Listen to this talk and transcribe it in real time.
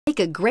Make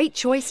a great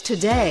choice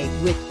today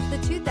with the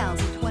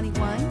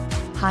 2021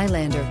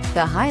 Highlander.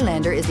 The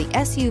Highlander is the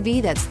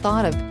SUV that's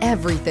thought of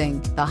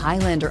everything. The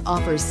Highlander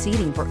offers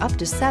seating for up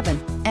to 7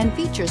 and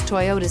features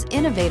Toyota's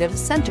innovative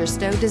center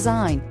stow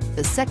design.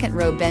 The second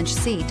row bench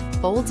seat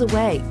folds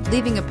away,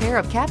 leaving a pair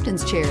of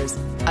captain's chairs.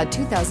 A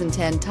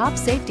 2010 top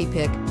safety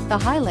pick, the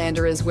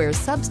Highlander is where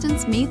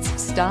substance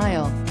meets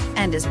style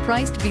and is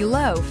priced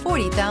below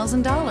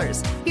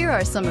 $40,000. Here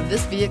are some of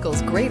this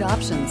vehicle's great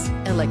options: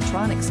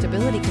 electronic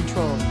stability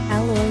control,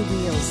 alloy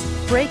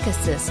wheels, brake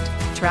assist,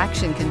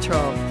 traction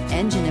control,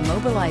 engine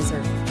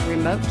immobilizer,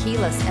 remote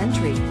keyless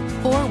entry,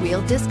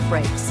 4-wheel disc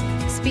brakes,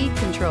 speed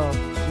control,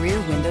 rear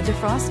window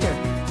defroster,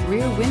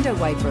 rear window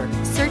wiper.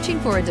 Searching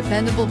for a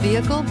dependable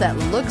vehicle that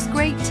looks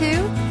great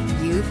too?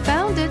 You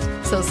found it,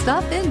 so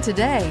stop in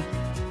today.